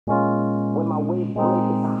wave break,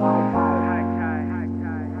 it's a high tide.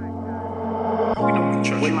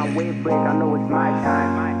 When my wave break, I know it's my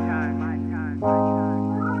time.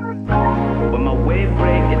 When my wave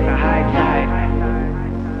break, it's a high tide.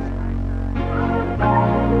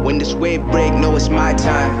 When this wave break, know it's my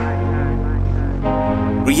time.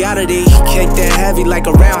 Reality kicked that heavy like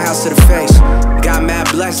a roundhouse to the face. Got mad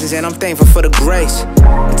blessings and I'm thankful for the grace.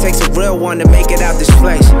 It takes a real one to make it out this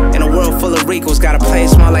place. In a world full of Ricos, gotta play it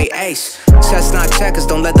smart like Ace. Chestnut checkers,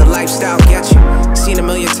 don't let the lifestyle get you. Seen a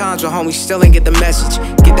million times but homie still ain't get the message.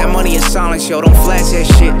 Get that money in silence, yo, don't flash that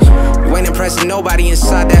shit. You ain't impressing nobody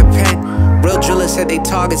inside that pen. Real drillers said they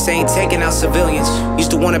targets ain't taking out civilians. Used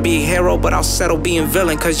to wanna be a hero, but I'll settle being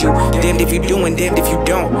villain. Cause you damned if you do and damned if you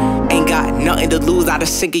don't. Ain't got nothing to lose, out of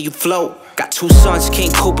sinking you float. Got 2 sons,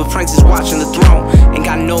 King Cooper, Princess watching the throne. Ain't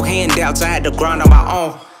got no handouts, I had to grind on my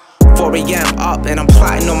own. 4 AM up and I'm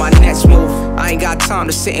plotting on my next move. I ain't got time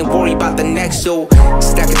to sit and worry about the next dude.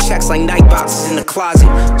 Stack of checks like night boxes in the closet.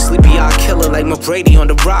 Sleepy eye killer like McBrady on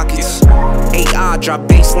the Rockets. 8I drop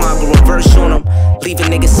baseline, go reverse on them. Leave a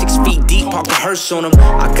nigga 6 feet deep, park a hearse on him.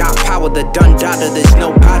 I got power, the done dada, there's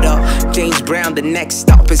no powder. James Brown, the next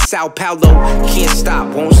stop is Sao Paulo. Can't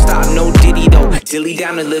stop, won't stop, no Diddy though. Dilly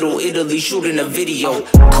down in Little Italy, shooting a video.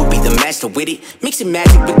 Could be the master with it, mixing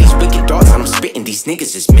magic with these wicked darts. I'm spitting, these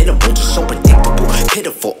niggas is minimal, just so predictable,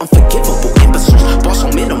 pitiful, unforgivable imbeciles. Boss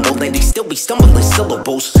on minimal and they still be stumbling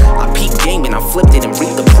syllables. I peep game and I flipped it and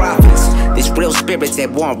reaped the profits. There's real spirits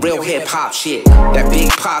that want real hip-hop shit. That big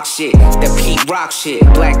pop shit, that Pete Rock shit.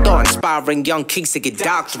 Black Thought inspiring young kings to get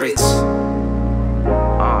doctorates.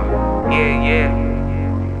 Yeah, yeah.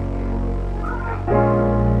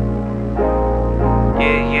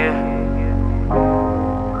 Yeah, yeah.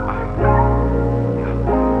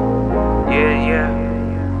 Yeah, yeah.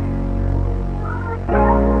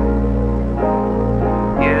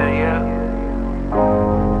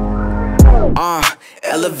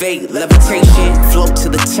 Elevate, levitation, float to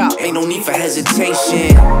the top, ain't no need for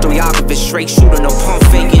hesitation. 3 octaves straight shooting, no pump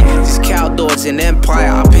faking. These cowdoors in Empire,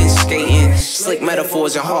 I've been skating. Slick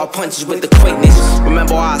metaphors and hard punches with the quickness.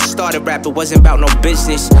 Remember how I started rap, it wasn't about no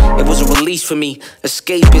business. It was a release for me,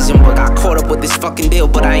 escapism. But got caught up with this fucking deal,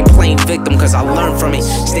 but I ain't playing victim cause I learned from it.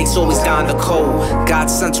 Snakes always die in the cold.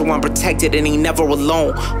 God's son so I'm protected and he never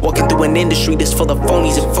alone. Walking through an industry that's full of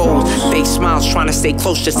phonies and foes. Fake smiles trying to stay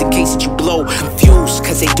close just in case that you blow. Confused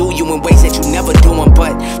cause they do you in ways that you never do them.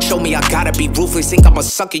 But show me I gotta be ruthless. Think I'm a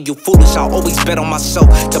sucker, you foolish. I'll always bet on myself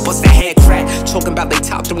to bust a head crack. Talking about they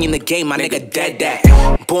top 3 in the game, my nigga dead that.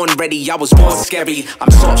 Born ready, I was born scary. I'm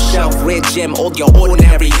soft shelf, red gem, all your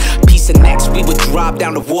ordinary. Piece of necks, we would drop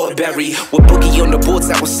down to Waterbury. With Boogie on the boards,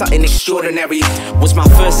 that was something extraordinary. Was my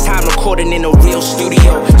first time recording in a real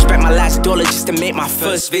studio. Spent my last dollar just to make my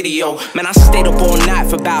first video. Man, I stayed up all night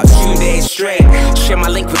for about 2 days straight. Share my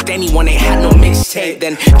link with anyone, ain't had no mixtape.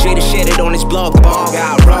 Then Jada shared it on his blog, the ball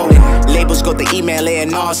got rolling. Labels got the email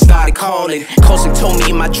and all started calling. Cousin told me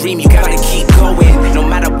in my dream, you gotta keep going. No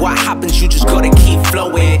matter what happens, you just gotta keep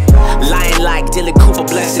flowing. Lying like TheDillonCooper,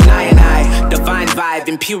 blessing I. Divine vibe,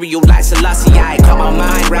 imperial like Selassie. I got my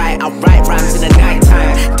mind right, I write rhymes in the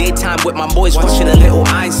nighttime. Daytime with my boys watching the little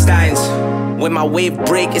Einsteins. When my wave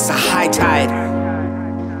break, it's a high tide.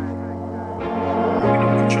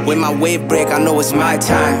 When my wave break, I know it's my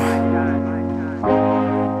time.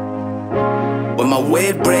 When my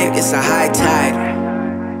wave break, it's a high tide.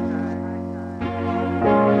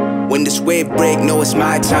 When this wave break, know it's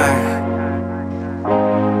my time.